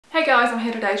Hey guys, I'm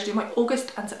here today to do my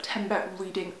August and September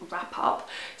reading wrap up.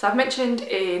 So I've mentioned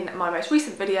in my most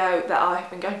recent video that I've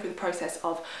been going through the process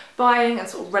of buying and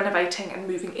sort of renovating and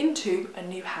moving into a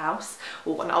new house,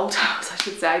 or an old house I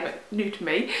should say, but new to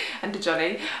me and to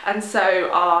Johnny. And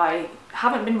so I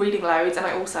haven't been reading loads, and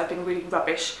I also have been reading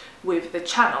rubbish with the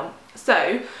channel.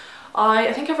 So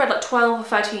I think I've read like 12 or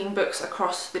 13 books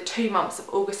across the 2 months of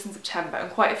August and September,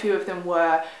 and quite a few of them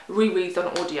were rereads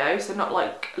on audio, so not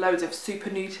like loads of super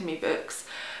new to me books.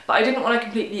 But I didn't want to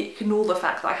completely ignore the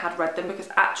fact that I had read them, because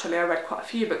actually I read quite a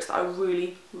few books that I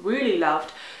really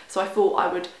loved, so I thought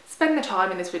I would spend the time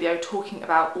in this video talking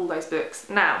about all those books.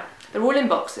 Now, they're all in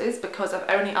boxes because I've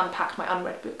only unpacked my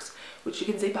unread books, which you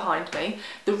can see behind me.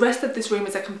 The rest of this room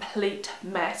is a complete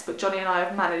mess, but Johnny and I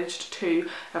have managed to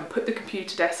put the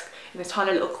computer desk in this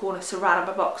tiny little corner surrounded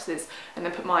by boxes, and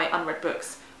then put my unread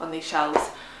books on these shelves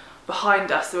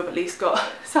behind us, so we've at least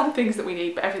got some things that we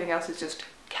need, but everything else is just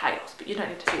chaos, but you don't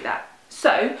need to see that.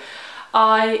 So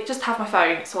I just have my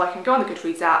phone so I can go on the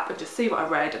Goodreads app and just see what I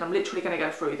read, and I'm literally going to go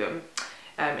through them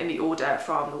in the order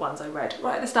from the ones I read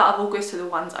right at the start of August to the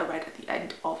ones I read at the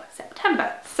end of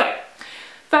September. So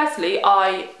firstly,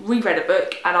 I reread a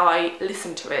book and I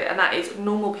listened to it, and that is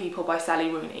Normal People by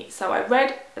Rooney. So I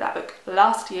read that book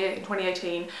last year in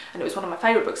 2018, and it was one of my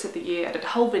favourite books of the year. I did a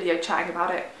whole video chatting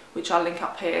about it, which I'll link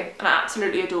up here, and I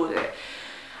absolutely adored it.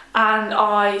 And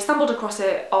I stumbled across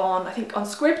it on, I think on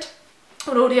Scribd,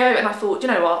 on audio, and I thought, you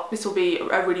know what, this will be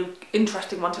a really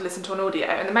interesting one to listen to on audio.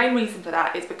 And the main reason for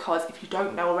that is because, if you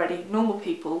don't know already, Normal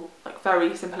People, like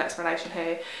very simple explanation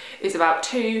here, is about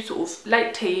two sort of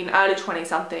late teen, early 20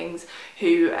 somethings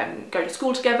who go to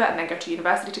school together and then go to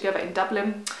university together in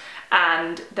Dublin,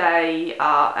 and they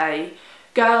are a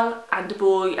girl and a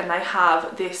boy, and they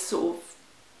have this sort of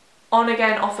on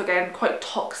again, off again, quite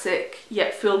toxic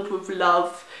yet filled with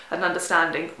love and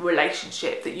understanding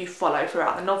relationship that you follow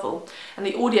throughout the novel. And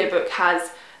the audiobook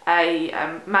has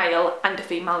a male and a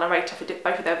female narrator for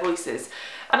both of their voices.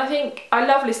 And I think I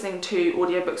love listening to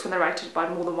audiobooks when they're narrated by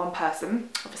more than one person,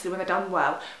 obviously when they're done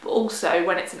well, but also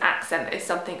when it's an accent that is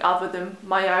something other than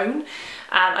my own.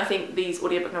 And I think these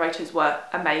audiobook narrators were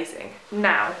amazing.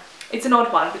 Now, it's an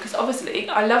odd one because obviously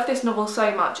I love this novel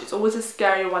so much, it's always a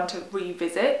scarier one to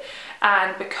revisit,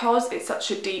 and because it's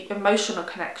such a deep emotional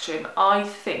connection, I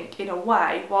think in a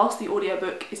way, whilst the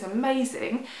audiobook is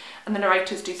amazing and the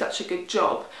narrators do such a good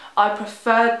job, I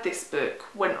preferred this book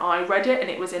when I read it and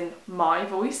it was in my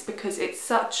voice, because it's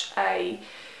such a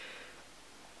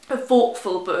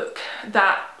thoughtful book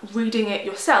that reading it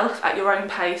yourself at your own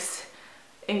pace,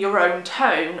 in your own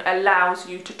tone, allows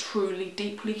you to truly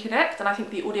deeply connect, and I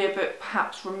think the audiobook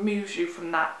perhaps removes you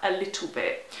from that a little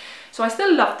bit. So I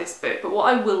still love this book, but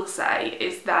what I will say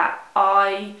is that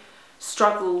I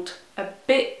struggled a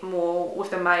bit more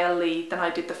with the male lead than I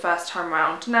did the first time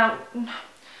round. Now,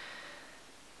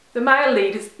 the male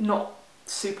lead is not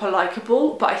super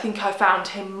likeable, but I think I found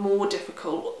him more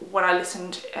difficult when I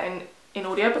listened in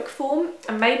audiobook form,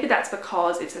 and maybe that's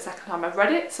because it's the second time I've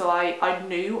read it, so I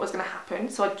knew what was going to happen,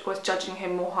 so I was judging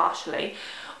him more harshly.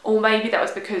 Or maybe that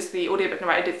was because the audiobook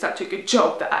narrator did such a good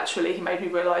job that actually he made me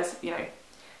realise, you know,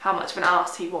 how much of an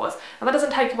arse he was. And that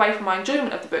doesn't take away from my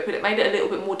enjoyment of the book, but it made it a little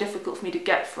bit more difficult for me to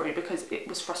get through because it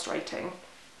was frustrating.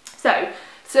 So,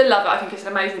 still love it. I think it's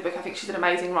an amazing book. I think she's an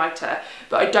amazing writer,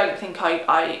 but I don't think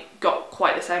I got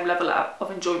quite the same level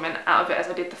of enjoyment out of it as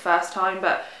I did the first time,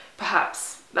 but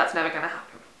perhaps that's never going to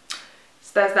happen.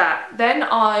 So there's that. Then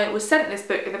I was sent this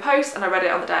book in the post and I read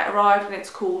it on the day it arrived, and it's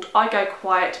called I Go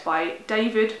Quiet by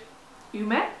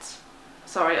Ouimet.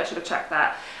 Sorry, I should have checked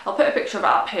that. I'll put a picture of it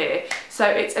up here. So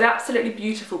it's an absolutely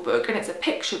beautiful book, and it's a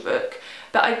picture book,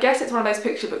 but I guess it's one of those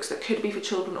picture books that could be for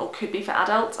children or could be for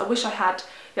adults. I wish I had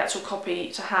the actual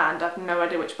copy to hand. I have no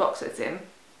idea which box it's in.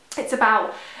 It's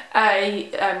about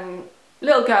a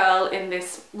little girl in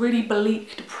this really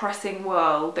bleak, depressing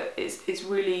world that feels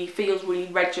really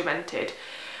regimented,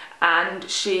 and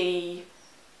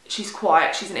she's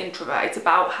quiet, she's an introvert. It's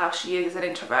about how she is as an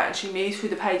introvert, and she moves through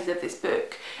the pages of this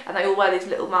book, and they all wear these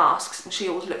little masks, and she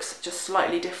always looks just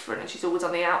slightly different, and she's always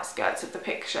on the outskirts of the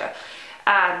picture.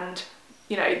 And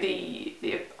you know,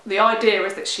 the idea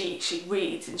is that she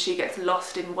reads and she gets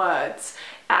lost in words,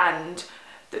 and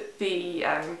the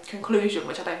conclusion,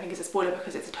 which I don't think is a spoiler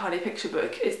because it's a tiny picture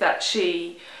book, is that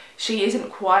she isn't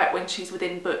quiet when she's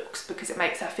within books, because it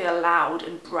makes her feel loud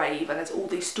and brave, and there's all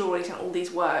these stories and all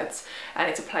these words, and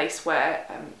it's a place where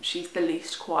she's the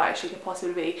least quiet she can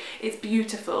possibly be. It's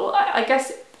beautiful. I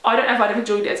guess I don't know if I'd have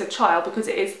enjoyed it as a child because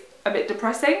it is a bit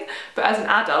depressing, but as an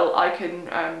adult I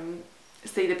can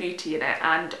see the beauty in it,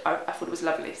 and I thought it was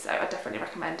lovely, so I definitely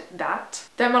recommend that.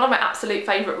 Then one of my absolute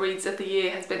favourite reads of the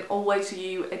year has been Always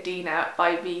You, Edina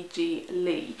by V.G.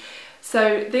 Lee.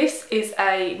 So this is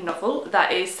a novel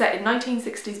that is set in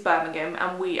 1960s Birmingham,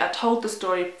 and we are told the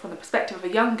story from the perspective of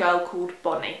a young girl called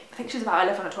Bonnie. I think she's about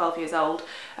 11 or 12 years old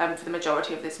for the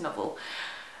majority of this novel.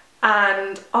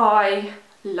 And I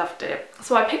loved it.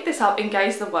 So I picked this up in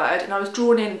Gaze the Word, and I was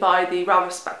drawn in by the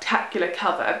rather spectacular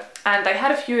cover, and they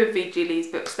had a few of V.G. Lee's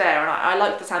books there, and I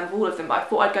liked the sound of all of them, but I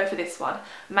thought I'd go for this one,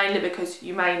 mainly because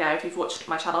you may know, if you've watched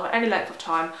my channel for any length of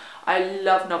time, I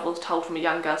love novels told from a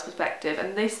young girl's perspective,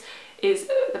 and this is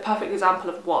the perfect example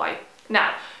of why.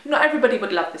 Now, not everybody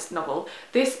would love this novel.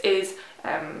 This is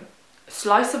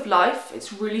slice of life.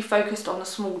 It's really focused on the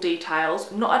small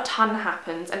details. Not a ton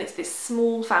happens, and it's this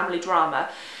small family drama.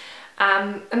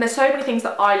 And there's so many things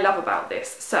that I love about this.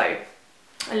 So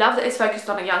I love that it's focused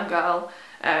on a young girl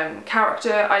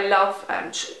character. I love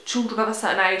children of a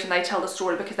certain age, and they tell the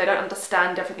story because they don't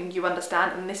understand everything you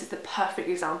understand, and this is the perfect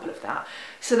example of that.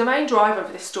 So the main driver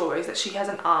of this story is that she has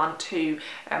an aunt who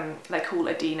they call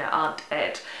Edina, Aunt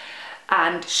Ed,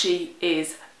 and she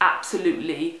is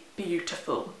absolutely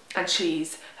beautiful, and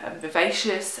she's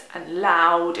vivacious and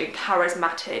loud and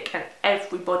charismatic, and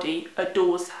everybody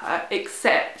adores her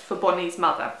except for Bonnie's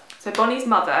mother. So Bonnie's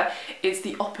mother is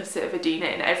the opposite of Edina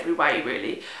in every way,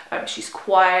 really. She's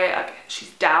quiet,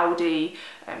 she's dowdy,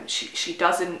 she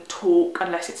doesn't talk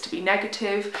unless it's to be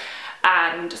negative,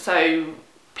 and so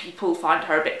people find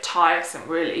her a bit tiresome,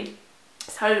 really.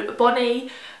 So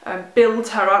Bonnie builds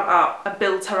her up and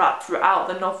builds her up throughout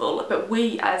the novel, but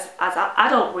we as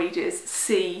adult readers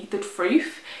see the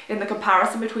truth in the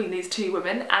comparison between these two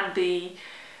women and the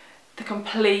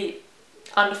complete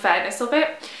unfairness of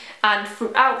it. And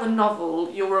throughout the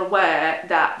novel, you're aware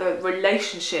that the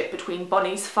relationship between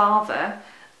Bonnie's father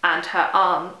and her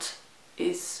aunt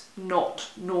is not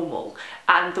normal,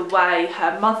 and the way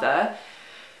her mother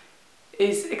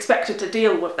is expected to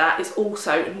deal with that is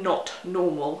also not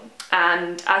normal.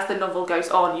 And as the novel goes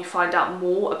on, you find out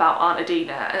more about Aunt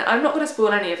Edina, and I'm not going to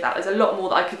spoil any of that. There's a lot more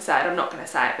that I could say, and I'm not going to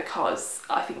say it because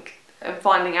I think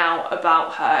finding out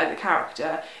about her, the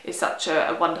character, is such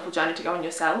a wonderful journey to go on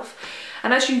yourself.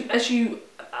 And as you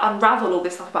unravel all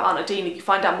this stuff about Aunt Edina, you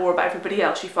find out more about everybody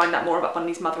else. You find out more about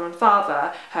Bonnie's mother and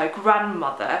father, her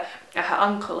grandmother, her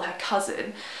uncle, her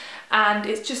cousin, and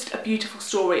it's just a beautiful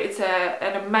story. It's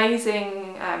an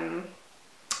amazing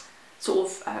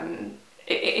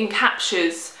it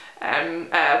encaptures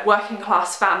working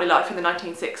class family life in the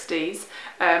 1960s.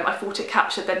 I thought it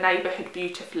captured their neighbourhood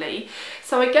beautifully.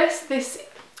 So I guess this,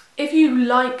 if you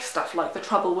like stuff like The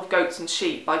Trouble with Goats and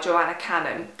Sheep by Joanna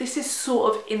Cannon, this is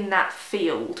sort of in that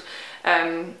field.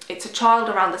 It's a child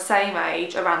around the same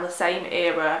age, around the same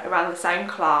era, around the same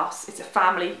class. It's a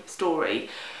family story,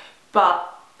 but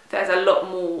there's a lot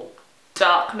more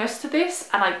darkness to this,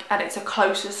 and it's a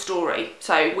closer story.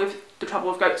 So with The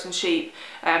Trouble with Goats and Sheep,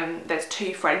 there's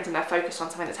two friends and they're focused on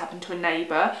something that's happened to a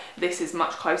neighbour. This is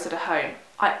much closer to home.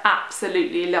 I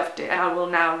absolutely loved it, and I will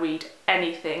now read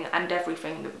anything and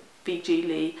everything that V.G.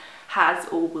 Lee has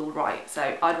or will write,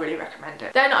 so I'd really recommend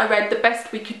it. Then I read The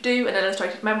Best We Could Do, an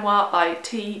illustrated memoir by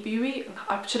Thi Bui.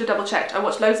 I should have double checked. I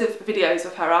watched loads of videos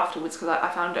of her afterwards because I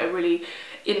found it a really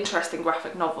interesting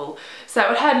graphic novel. So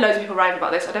I'd heard loads of people rave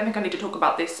about this. I don't think I need to talk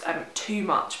about this too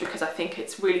much because I think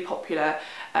it's really popular,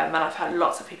 and I've had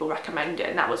lots of people recommend it,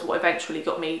 and that was what eventually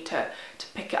got me to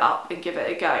pick it up and give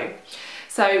it a go.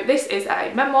 So this is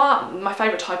a memoir. My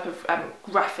favourite type of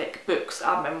graphic books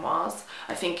are memoirs.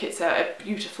 I think it's a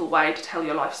beautiful way to tell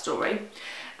your life story.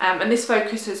 And this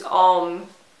focuses on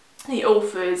the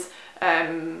author's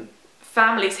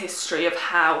family's history of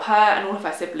how her and all of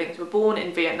her siblings were born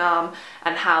in Vietnam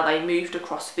and how they moved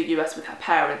across the US with her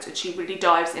parents, and she really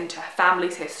dives into her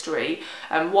family's history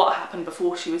and what happened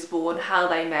before she was born, how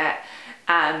they met,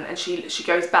 and she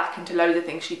goes back into loads of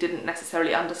things she didn't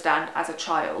necessarily understand as a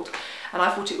child, and I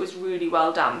thought it was really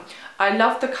well done. I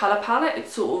love the colour palette.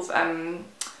 It's sort of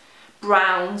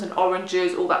browns and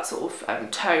oranges, all that sort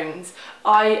of tones.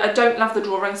 I don't love the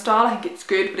drawing style. I think it's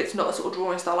good, but it's not the sort of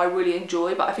drawing style I really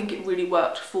enjoy, but I think it really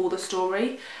worked for the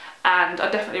story, and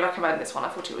I definitely recommend this one. I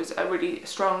thought it was a really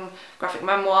strong graphic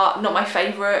memoir. Not my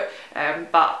favourite,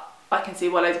 but I can see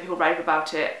why loads of people rave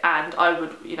about it, and I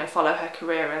would, you know, follow her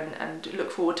career and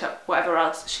look forward to whatever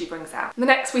else she brings out. The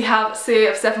next we have Seer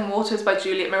of Sevenwaters by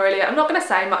Juliet Marillier. I'm not going to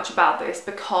say much about this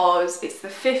because it's the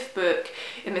 5th book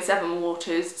in the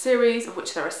Sevenwaters series, of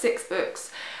which there are 6 books,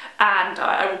 and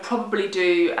I will probably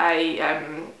do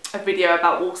a video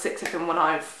about all 6 of them when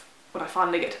I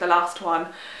finally get to the last one.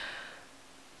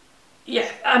 yeah,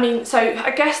 I mean, so I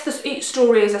guess each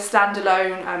story is a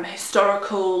standalone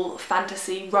historical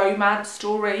fantasy romance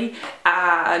story,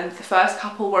 and the first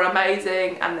couple were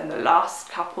amazing, and then the last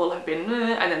couple have been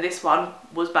and then this one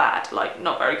was bad, like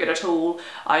not very good at all.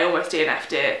 I almost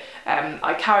DNF'd it.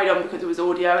 I carried on because it was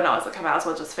audio and I was like, I might as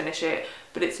well just finish it,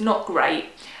 but it's not great,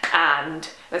 and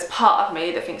there's part of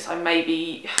me that thinks I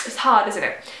maybe, it's hard, isn't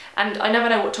it? And I never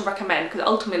know what to recommend because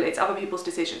ultimately it's other people's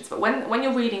decisions, but when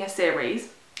you're reading a series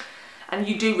and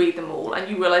you do read them all and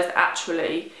you realise that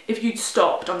actually if you'd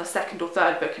stopped on the second or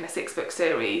third book in a 6-book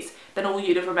series, then all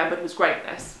you'd have remembered was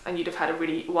greatness and you'd have had a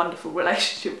really wonderful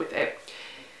relationship with it,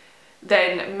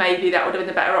 then maybe that would have been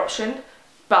the better option.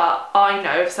 But I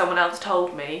know if someone else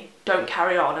told me don't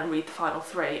carry on and read the final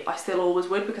 3, I still always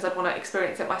would, because I'd want to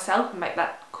experience it myself and make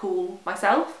that call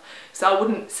myself. So I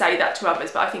wouldn't say that to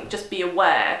others, but I think just be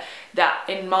aware that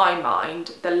in my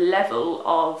mind the level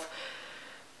of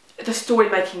the story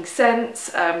making sense,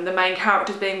 the main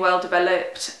characters being well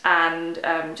developed, and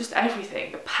just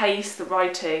everything, the pace, the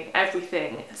writing,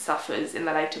 everything suffers in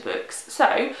the later books.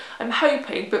 So I'm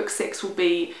hoping book 6 will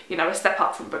be, you know, a step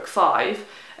up from book 5,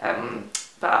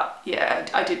 but yeah,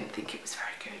 I didn't think it was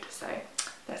very good, so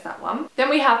there's that one. Then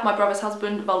we have My Brother's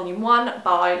Husband Volume 1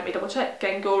 by, let me double check,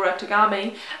 Gengorah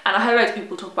Tagame, and I heard loads of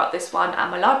people talk about this one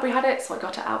and my library had it, so I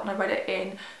got it out and I read it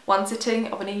in one sitting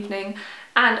of an evening.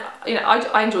 And you know,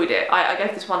 I enjoyed it. I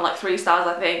gave this one like 3 stars,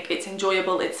 I think. It's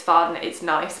enjoyable, it's fun, it's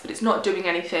nice, but it's not doing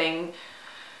anything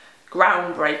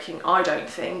groundbreaking, I don't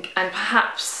think. And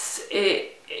perhaps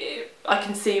I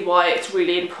can see why it's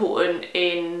really important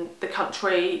in the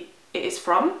country it is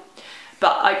from.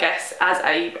 But I guess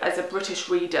as a British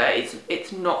reader,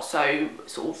 it's not so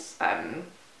sort of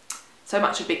so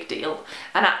much a big deal.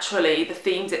 And actually the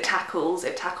themes it tackles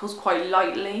quite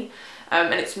lightly.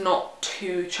 And it's not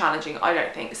too challenging, I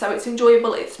don't think. So it's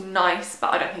enjoyable, it's nice,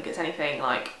 but I don't think it's anything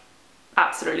like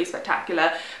absolutely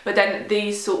spectacular. But then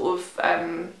these sort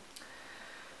of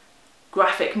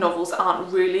graphic novels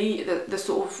aren't really the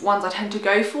sort of ones I tend to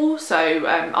go for. So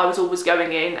I was always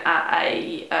going in at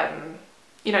a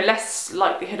you know, less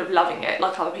likelihood of loving it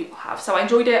like other people have. So I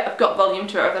enjoyed it. I've got volume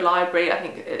 2 of the library. I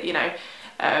think, you know,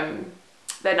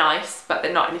 they're nice, but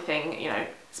they're not anything, you know,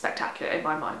 spectacular in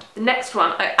my mind. The next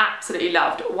one I absolutely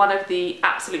loved, one of the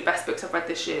absolute best books I've read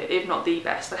this year, if not the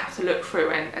best. I'd have to look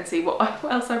through and see what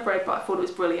else I've read, but I thought it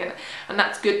was brilliant, and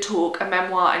that's Good Talk, A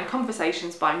Memoir and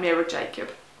Conversations by Mira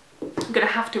Jacob. I'm going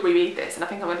to have to reread this, and I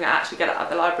think I'm going to actually get it out of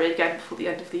the library again before the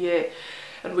end of the year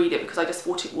and read it, because I just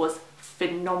thought it was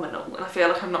phenomenal, and I feel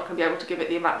like I'm not going to be able to give it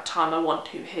the amount of time I want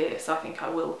to here, so I think I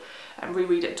will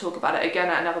reread it and talk about it again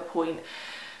at another point.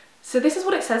 So this is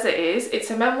what it says it is.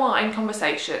 It's a memoir and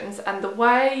conversations, and the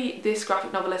way this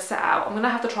graphic novel is set out, I'm going to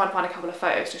have to try and find a couple of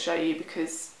photos to show you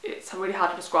because it's really hard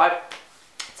to describe.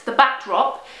 So the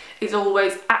backdrop is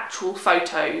always actual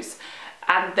photos,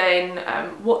 and then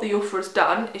what the author has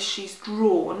done is she's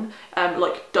drawn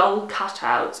like dull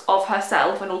cutouts of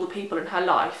herself and all the people in her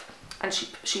life, and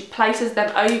she places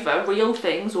them over real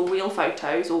things or real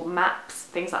photos or maps,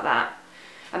 things like that,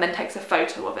 and then takes a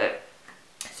photo of it.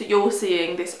 So you're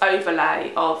seeing this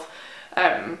overlay of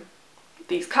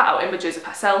these cutout images of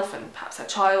herself and perhaps her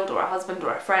child or her husband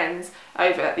or her friends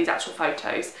over these actual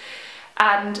photos,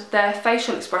 and their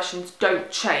facial expressions don't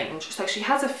change. So she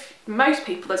has most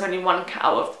people, there's only one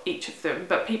cutout of each of them,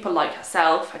 but people like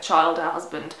herself, her child, her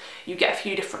husband, you get a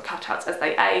few different cutouts as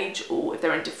they age or if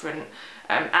they're in different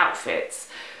outfits,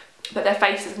 but their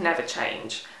faces never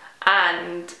change.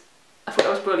 And I thought that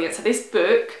was brilliant. So this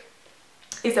book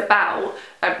is about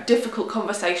difficult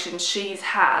conversations she's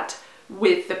had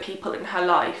with the people in her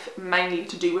life, mainly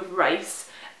to do with race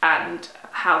and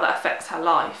how that affects her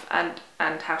life and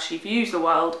how she views the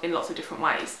world in lots of different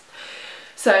ways.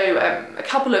 So a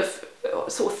couple of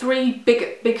sort of 3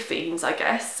 big themes, I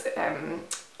guess,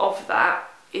 of that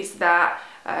is that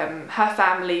her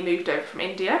family moved over from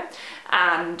India,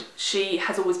 and she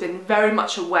has always been very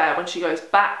much aware when she goes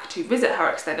back to visit her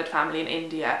extended family in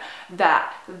India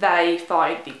that they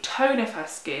find the tone of her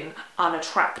skin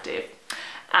unattractive,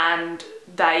 and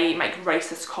they make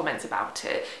racist comments about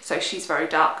it. So she's very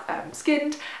dark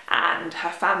skinned, and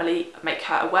her family make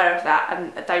her aware of that,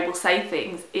 and they will say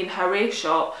things in her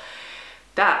earshot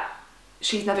that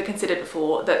she's never considered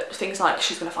before, that things like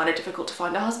she's going to find it difficult to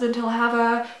find a husband who'll have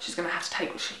her, she's going to have to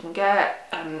take what she can get,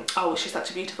 oh, she's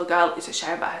such a beautiful girl, it's a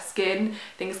shame about her skin,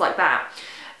 things like that.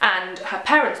 And her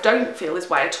parents don't feel this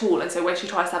way at all, and so when she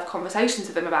tries to have conversations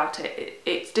with them about it,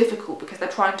 it's difficult because they're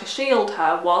trying to shield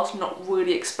her whilst not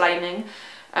really explaining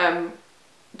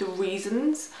the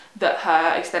reasons that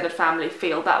her extended family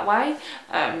feel that way,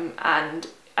 and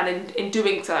and in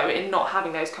doing so, in not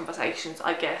having those conversations,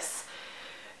 I guess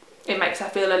it makes her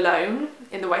feel alone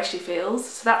in the way she feels.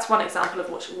 So that's one example of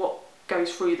what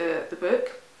goes through the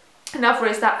book. Another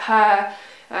is that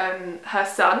her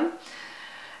son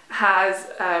has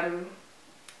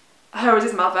her as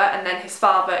his mother, and then his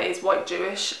father is white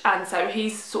Jewish, and so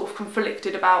he's sort of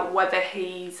conflicted about whether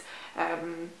he's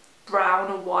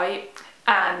brown or white,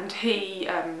 and he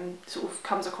sort of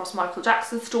comes across Michael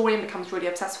Jackson's story and becomes really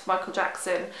obsessed with Michael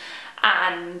Jackson,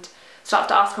 and starts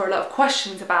to ask her a lot of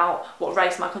questions about what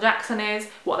race Michael Jackson is,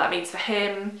 what that means for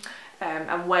him,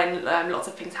 and when lots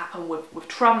of things happen with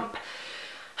Trump.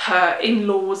 Her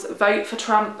in-laws vote for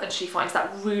Trump and she finds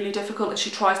that really difficult, and she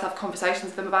tries to have conversations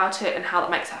with them about it and how that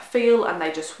makes her feel, and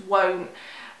they just won't.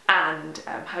 And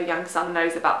her young son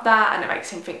knows about that, and it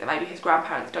makes him think that maybe his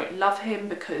grandparents don't love him,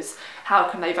 because how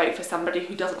can they vote for somebody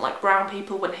who doesn't like brown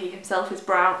people when he himself is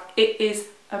brown? It is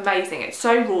amazing. It's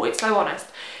so raw, it's so honest,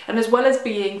 and as well as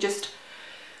being just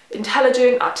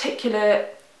intelligent,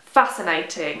 articulate,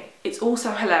 fascinating, it's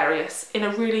also hilarious in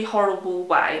a really horrible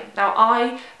way.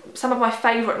 Now, some of my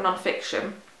favourite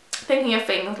non-fiction, thinking of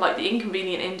things like The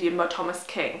Inconvenient Indian by Thomas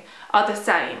King, are the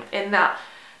same in that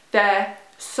they're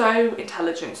so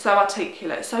intelligent, so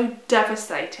articulate, so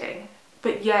devastating,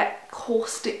 but yet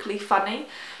caustically funny,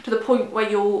 to the point where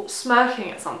you're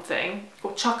smirking at something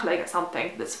or chuckling at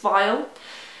something that's vile.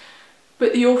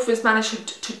 But the authors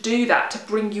managed to do that, to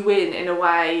bring you in a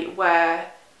way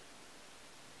where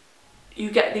you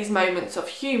get these moments of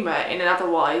humour in an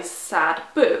otherwise sad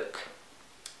book,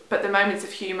 but the moments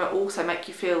of humour also make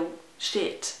you feel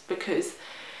shit, because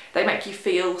they make you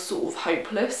feel sort of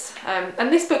hopeless.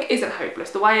 And this book isn't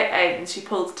hopeless. The way it ends, she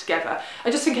pulls it together.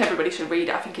 I just think everybody should read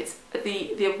it. I think it's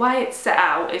the way it's set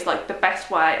out is like the best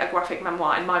way a graphic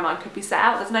memoir in my mind could be set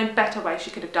out. There's no better way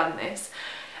she could have done this.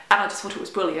 And I just thought it was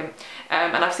brilliant.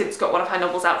 And I've since got one of her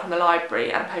novels out from the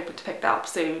library, and I'm hoping to pick that up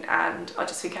soon, and I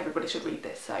just think everybody should read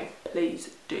this, so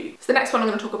please do. So the next one I'm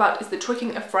going to talk about is The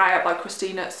Tricking of Freya by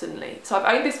Christina Sunley. So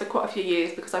I've owned this for quite a few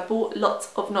years because I bought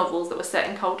lots of novels that were set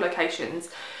in cold locations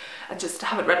and just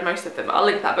haven't read most of them. I'll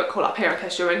link that book all up here in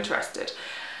case you're interested.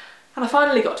 And I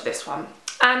finally got to this one.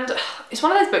 And it's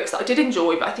one of those books that I did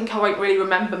enjoy, but I think I won't really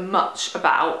remember much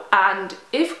about. And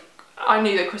if I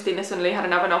knew that Christina Sunley had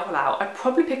another novel out, I'd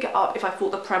probably pick it up if I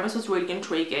thought the premise was really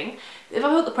intriguing. If I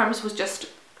thought the premise was just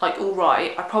like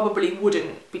alright, I probably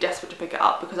wouldn't be desperate to pick it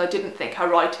up, because I didn't think her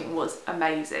writing was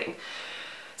amazing.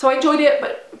 So I enjoyed it,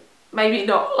 but maybe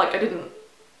not, like I don't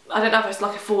know if it's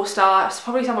like a 4-star, it's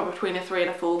probably somewhere between a 3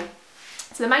 and a 4.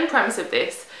 So the main premise of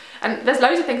this, and there's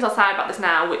loads of things I'll say about this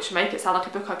now which make it sound like a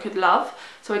book I could love,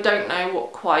 so I don't know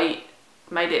what quite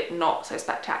made it not so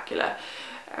spectacular.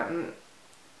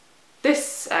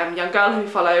 This young girl who we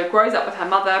follow grows up with her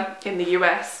mother in the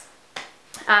US,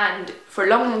 and for a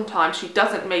long time she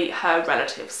doesn't meet her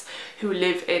relatives, who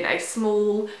live in a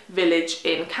small village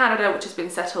in Canada which has been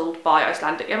settled by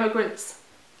Icelandic immigrants,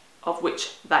 of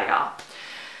which they are.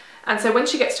 And so when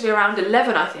she gets to be around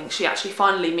 11, I think, she actually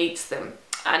finally meets them,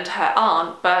 and her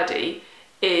aunt Birdie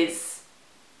is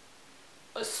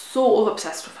sort of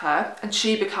obsessed with her, and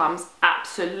she becomes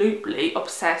absolutely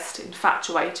obsessed,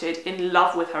 infatuated, in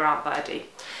love with her Aunt Birdie.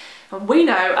 And we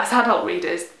know as adult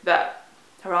readers that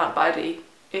her Aunt Birdie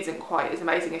isn't quite as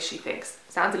amazing as she thinks.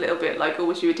 Sounds a little bit like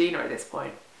Always You Edina at this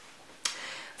point.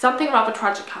 Something rather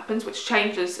tragic happens which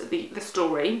changes the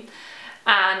story,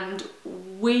 and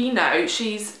we know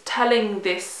she's telling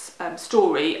this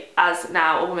story as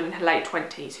now a woman in her late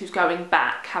 20s who's going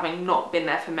back, having not been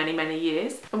there for many, many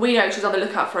years. And we know she's on the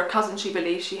lookout for a cousin she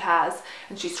believes she has,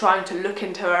 and she's trying to look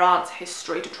into her aunt's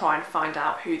history to try and find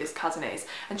out who this cousin is.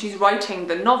 And she's writing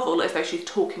the novel as though she's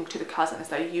talking to the cousin, as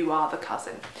though you are the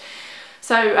cousin.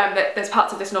 So there's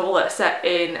parts of this novel that are set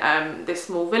in this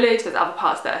small village, there's other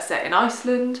parts that are set in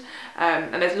Iceland,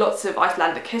 and there's lots of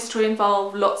Icelandic history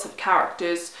involved, lots of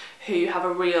characters who have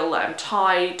a real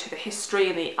tie to the history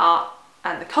and the art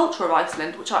and the culture of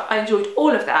Iceland, which I enjoyed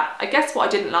all of that. I guess what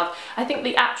I didn't love, I think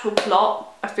the actual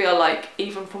plot, I feel like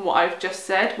even from what I've just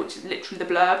said, which is literally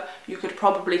the blurb, you could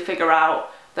probably figure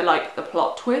out the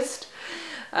plot twist.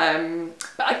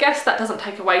 But I guess that doesn't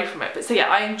take away from it. But so yeah,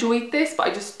 I enjoyed this, but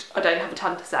I don't have a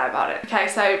ton to say about it. Okay,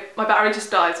 so my battery just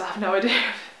died, so I have no idea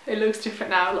if it looks different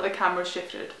now, like the camera's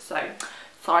shifted, so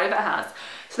sorry if it has.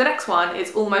 So the next one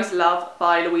is Almost Love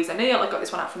by Louise. I got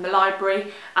this one out from the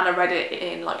library, and I read it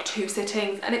in like 2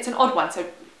 sittings, and it's an odd one, so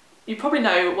you probably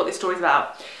know what this story's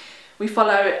about. We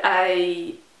follow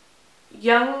a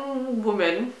young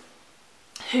woman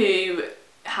who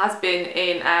has been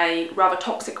in a rather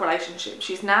toxic relationship.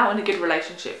 She's now in a good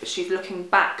relationship, but she's looking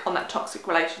back on that toxic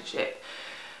relationship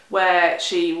where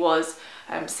she was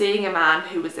seeing a man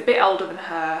who was a bit older than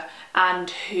her and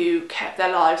who kept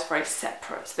their lives very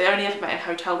separate. So they only ever met in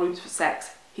hotel rooms for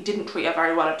sex. He didn't treat her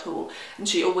very well at all, and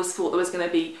she always thought there was going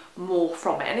to be more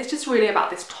from it. And it's just really about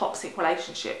this toxic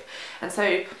relationship. And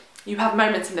so you have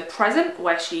moments in the present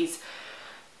where she's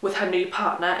with her new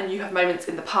partner, and you have moments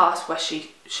in the past where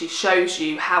she shows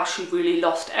you how she really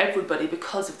lost everybody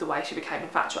because of the way she became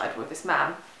infatuated with this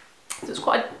man. So it's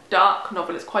quite a dark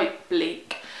novel, it's quite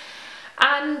bleak.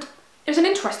 And it was an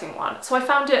interesting one. So I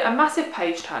found it a massive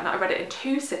page turner. I read it in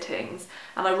 2 sittings,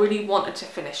 and I really wanted to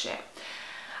finish it.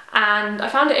 And I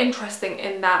found it interesting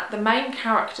in that the main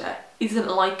character isn't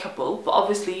likeable, but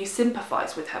obviously you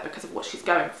sympathise with her because of what she's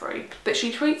going through. But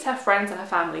she treats her friends and her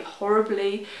family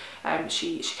horribly.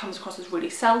 She comes across as really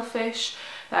selfish.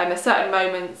 There's certain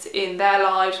moments in their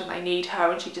lives when they need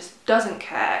her and she just doesn't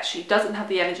care. She doesn't have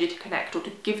the energy to connect or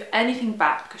to give anything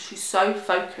back because she's so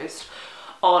focused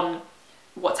on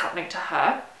what's happening to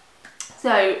her.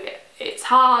 So it's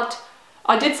hard.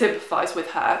 I did sympathise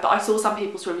with her, but I saw some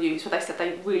people's reviews where they said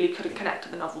they really couldn't connect to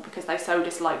the novel because they so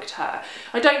disliked her.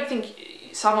 I don't think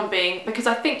because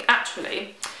I think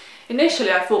actually,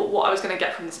 initially I thought what I was going to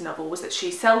get from this novel was that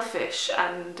she's selfish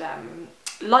and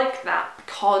like that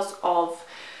because of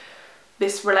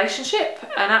this relationship,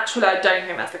 and actually I don't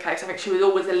think that's the case. I think she was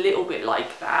always a little bit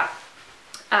like that,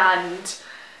 and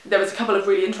there was a couple of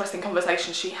really interesting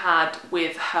conversations she had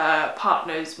with her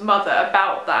partner's mother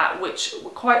about that, which were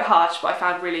quite harsh, but I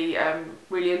found really,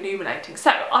 really illuminating.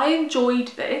 So I enjoyed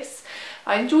this.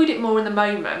 I enjoyed it more in the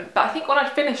moment, but I think when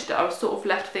I'd finished it, I was sort of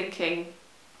left thinking,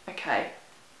 okay,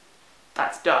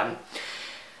 that's done.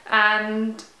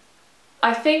 And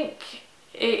I think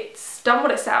it's done what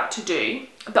it set out to do,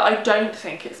 but I don't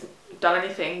think it's done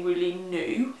anything really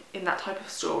new in that type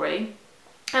of story.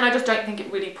 And I just don't think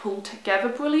it really pulled together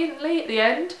brilliantly at the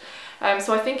end.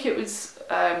 So I think it was,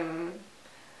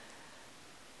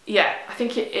 yeah, I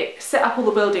think it set up all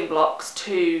the building blocks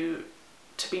to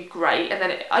be great. And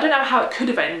then I don't know how it could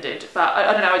have ended, but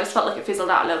I don't know, I just felt like it fizzled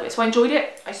out a little bit. So I enjoyed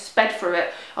it, I sped through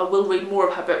it. I will read more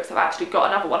of her books. I've actually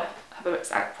got another one of her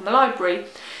books out from the library.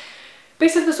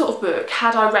 This is the sort of book,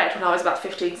 had I read when I was about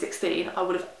 15, 16, I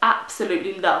would have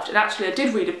absolutely loved. And actually I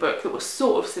did read a book that was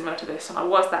sort of similar to this when I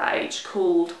was that age,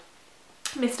 called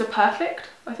Mr. Perfect,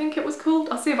 I think it was called.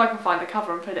 I'll see if I can find the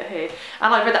cover and put it here.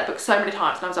 And I read that book so many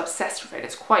times and I was obsessed with it.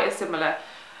 It's quite a similar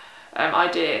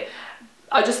idea.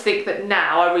 I just think that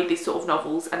now I read these sort of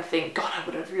novels and think, God, I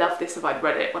would have loved this if I'd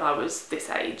read it when I was this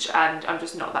age, and I'm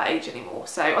just not that age anymore.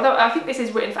 So, although I think this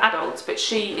is written for adults, but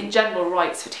she in general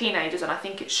writes for teenagers, and I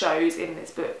think it shows in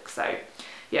this book. So,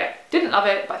 yeah, didn't love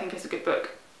it, but I think it's a good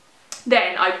book.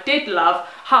 Then I did love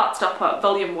Heartstopper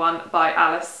Volume 1 by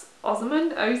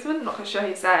Oseman, I'm not quite sure how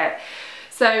you say it.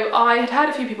 So I had heard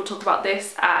a few people talk about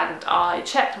this and I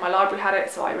checked, my library had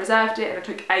it, so I reserved it, and it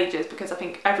took ages because I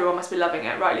think everyone must be loving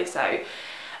it, rightly so.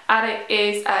 And it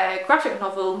is a graphic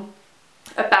novel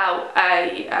about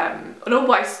an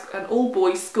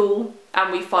all-boys school,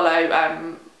 and we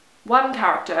follow one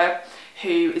character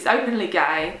who is openly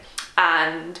gay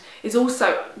and is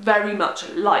also very much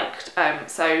liked.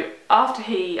 So after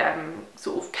he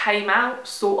sort of came out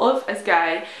as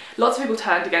gay, lots of people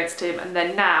turned against him, and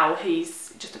then now he's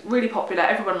just really popular,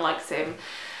 everyone likes him,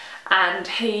 and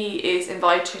he is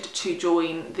invited to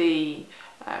join the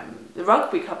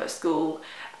rugby club at school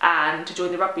and to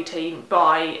join the rugby team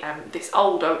by this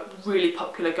older, really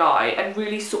popular guy, and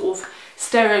really sort of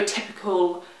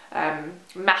stereotypical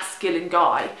masculine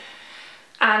guy.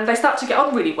 And they start to get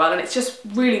on really well, and it's just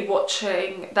really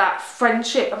watching that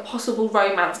friendship and possible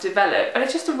romance develop. And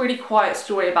it's just a really quiet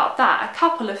story about that. A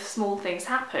couple of small things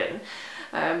happen,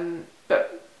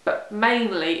 but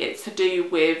mainly it's to do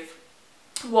with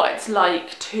what it's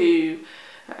like to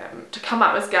come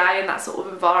out as gay in that sort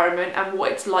of environment, and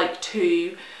what it's like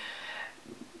to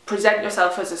present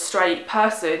yourself as a straight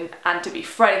person and to be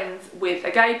friends with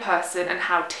a gay person, and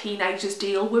how teenagers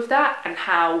deal with that and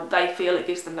how they feel it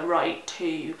gives them the right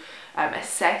to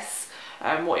assess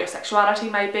what your sexuality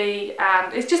may be.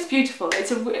 And it's just beautiful.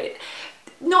 It's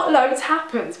not loads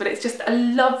happens, but it's just a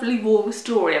lovely warm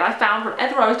story, and I found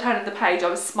whenever I was turning the page I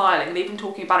was smiling, and even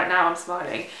talking about it now I'm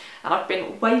smiling. And I've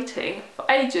been waiting for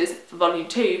ages for volume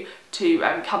 2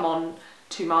 to come on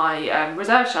to my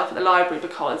reserve shelf at the library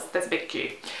because there's a big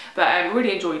queue. But I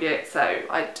really enjoyed it, so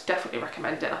I definitely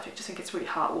recommend it. I just think it's really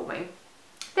heartwarming.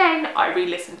 Then I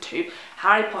re-listened to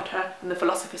Harry Potter and the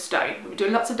Philosopher's Stone. We were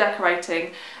doing lots of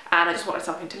decorating and I just wanted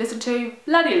something to listen to.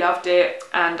 Bloody loved it,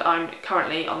 and I'm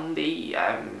currently on the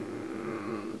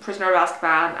Prisoner of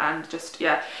Azkaban, and just,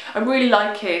 yeah, I'm really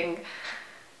liking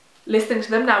listening to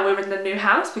them now we're in the new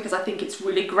house, because I think it's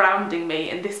really grounding me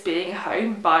in this being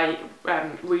home by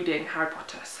reading Harry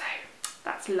Potter. So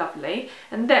that's lovely.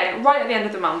 And then right at the end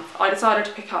of the month I decided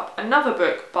to pick up another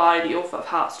book by the author of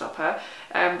Heartstopper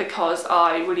because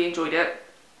I really enjoyed it.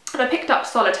 And I picked up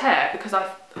Solitaire because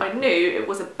I knew it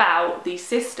was about the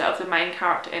sister of the main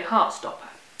character in Heartstopper.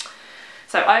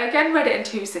 So I again read it in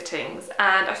 2 sittings,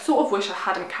 and I sort of wish I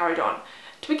hadn't carried on.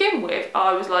 To begin with,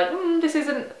 I was like, this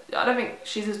isn't, I don't think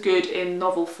she's as good in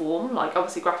novel form. Like,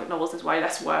 obviously graphic novels there's way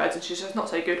less words and she's just not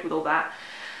so good with all that.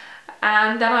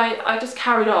 And then I just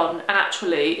carried on, and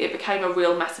actually it became a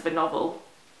real mess of a novel.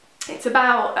 It's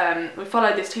about, we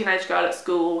follow this teenage girl at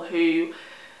school who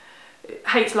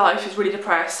hates life, is really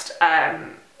depressed,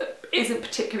 isn't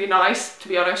particularly nice, to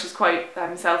be honest. She's quite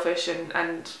selfish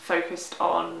and focused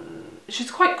on,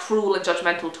 she's quite cruel and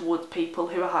judgmental towards people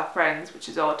who are her friends, which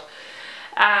is odd.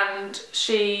 And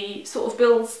she sort of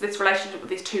builds this relationship with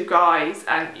these 2 guys,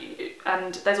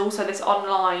 and there's also this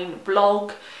online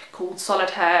blog called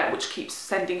Solitaire which keeps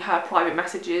sending her private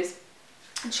messages,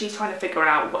 and she's trying to figure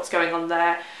out what's going on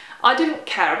there. I didn't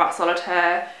care about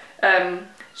Solitaire.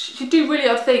 She'd do really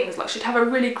odd things, like she'd have a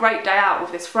really great day out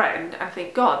with this friend and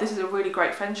think, God, this is a really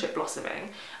great friendship blossoming,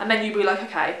 and then you'd be like,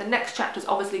 okay, the next chapter's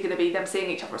obviously going to be them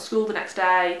seeing each other at school the next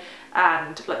day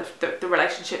and like the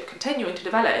relationship continuing to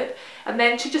develop, and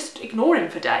then she'd just ignore him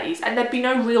for days and there'd be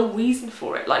no real reason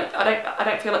for it. Like I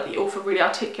don't feel like the author really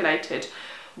articulated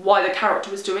why the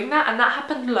character was doing that, and that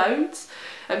happened loads.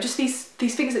 Just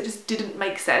these things that just didn't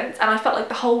make sense, and I felt like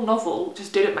the whole novel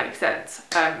just didn't make sense.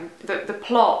 The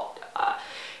plot,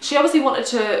 she obviously wanted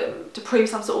to prove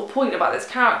some sort of point about this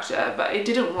character, but it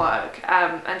didn't work,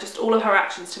 and just all of her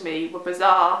actions to me were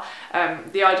bizarre.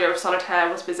 The idea of Solitaire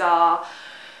was bizarre.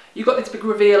 You got this big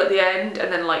reveal at the end,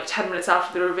 and then like 10 minutes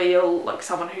after the reveal, like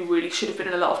someone who really should have been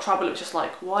in a lot of trouble, it was just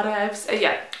like, whatevs.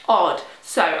 Yeah, odd.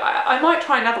 So I might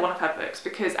try another one of her books,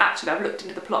 because actually I've looked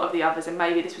into the plot of the others and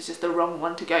maybe this was just the wrong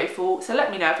one to go for. So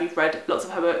let me know if you've read lots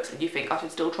of her books and you think I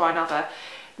should still try another.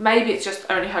 Maybe it's just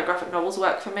only her graphic novels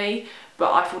work for me,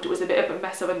 but I thought it was a bit of a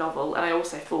mess of a novel, and I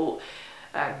also thought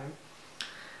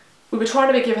we were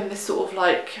trying to be given this sort of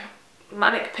like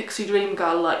manic pixie dream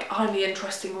girl, like I'm the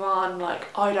interesting one, like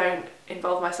I don't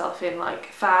involve myself in like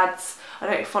fads, I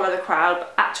don't follow the crowd,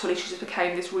 but actually she just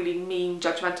became this really mean,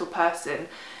 judgmental person,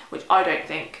 which I don't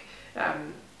think,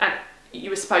 and you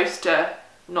were supposed to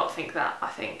not think that, I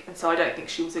think, and so I don't think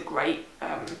she was a great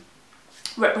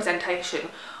representation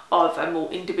of a more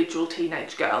individual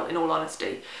teenage girl, in all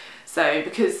honesty. So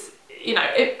because, you know,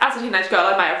 as a teenage girl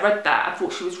I may have read that and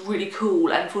thought she was really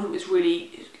cool, and thought it was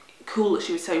really cool that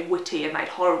she was so witty and made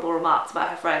horrible remarks about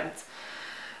her friends.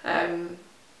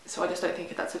 So I just don't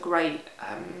think that's a great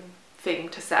thing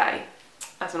to say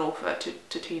as an author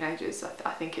to teenagers.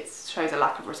 I think it shows a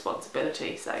lack of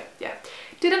responsibility. So yeah,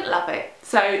 didn't love it.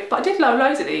 So, but I did love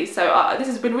loads of these. So this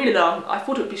has been really long. I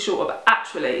thought it would be shorter, but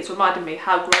actually it's reminded me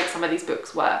how great some of these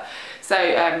books were.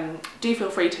 So do feel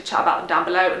free to chat about them down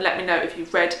below and let me know if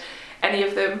you've read any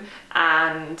of them,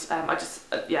 and I just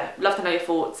yeah, love to know your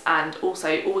thoughts. And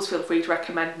also always feel free to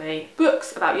recommend me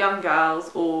books about young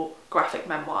girls or graphic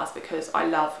memoirs, because I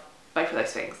love both of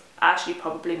those things, as you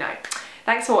probably know.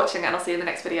 Thanks for watching, and I'll see you in the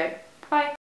next video. Bye.